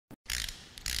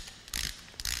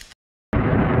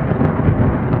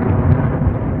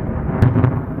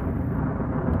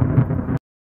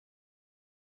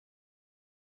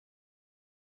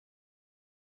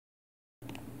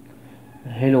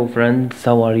Hello friends,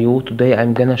 how are you? Today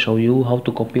I'm gonna show you how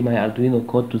to copy my Arduino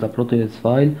code to the proteus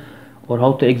file, or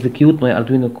how to execute my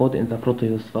Arduino code in the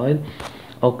proteus file.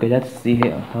 Okay, let's see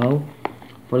here how.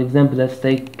 For example, let's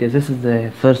take this is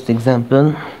the first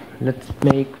example. Let's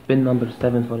make pin number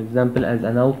 7 for example as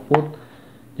an output.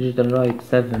 Digital write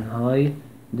 7 high,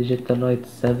 digital write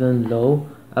 7 low.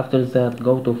 After that,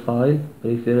 go to file,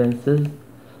 preferences.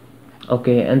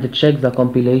 Okay, and check the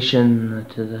compilation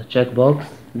to the checkbox,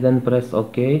 then press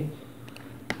OK.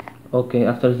 Okay,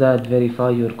 after that, verify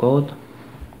your code.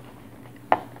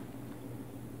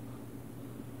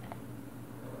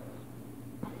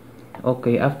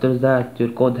 Okay, after that your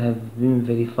code have been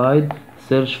verified.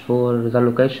 Search for the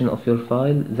location of your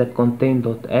file that contain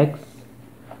 .x.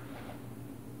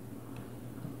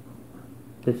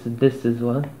 This is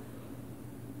what.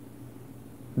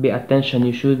 Be attention,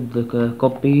 you should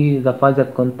copy the file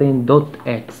that contain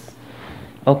 .x.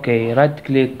 Okay, right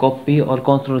click copy or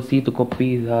Ctrl C to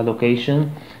copy the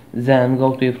location. Then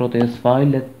go to your proteus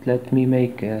file. Let me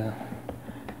make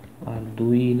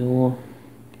Arduino.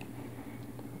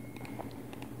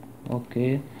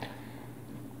 Okay,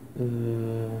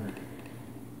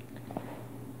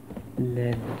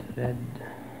 red.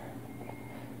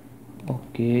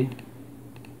 Okay,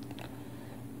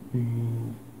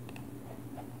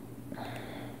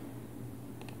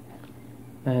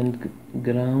 and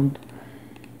ground.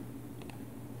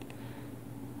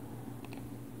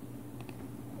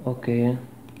 Okay,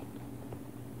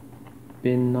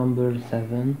 pin number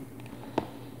 7.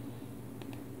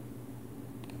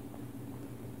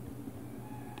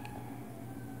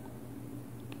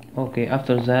 Okay,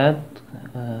 after that,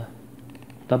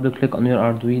 double click on your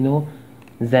Arduino,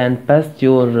 then paste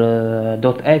your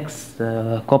 .x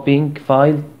copying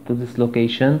file to this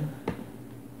location.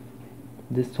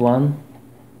 This one,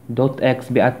 .x,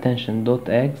 be attention,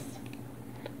 .x.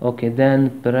 Okay,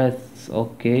 then press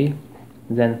OK,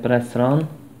 then press run.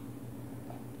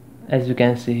 As you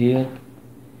can see here,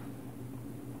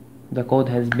 the code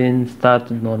has been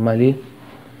started normally.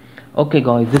 Okay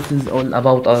guys, this is all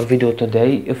about our video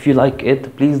today. If you like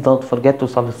it, please don't forget to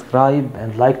subscribe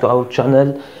and like to our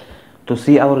channel to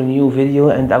see our new video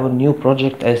and our new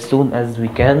project as soon as we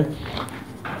can.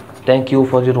 Thank you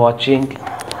for your watching.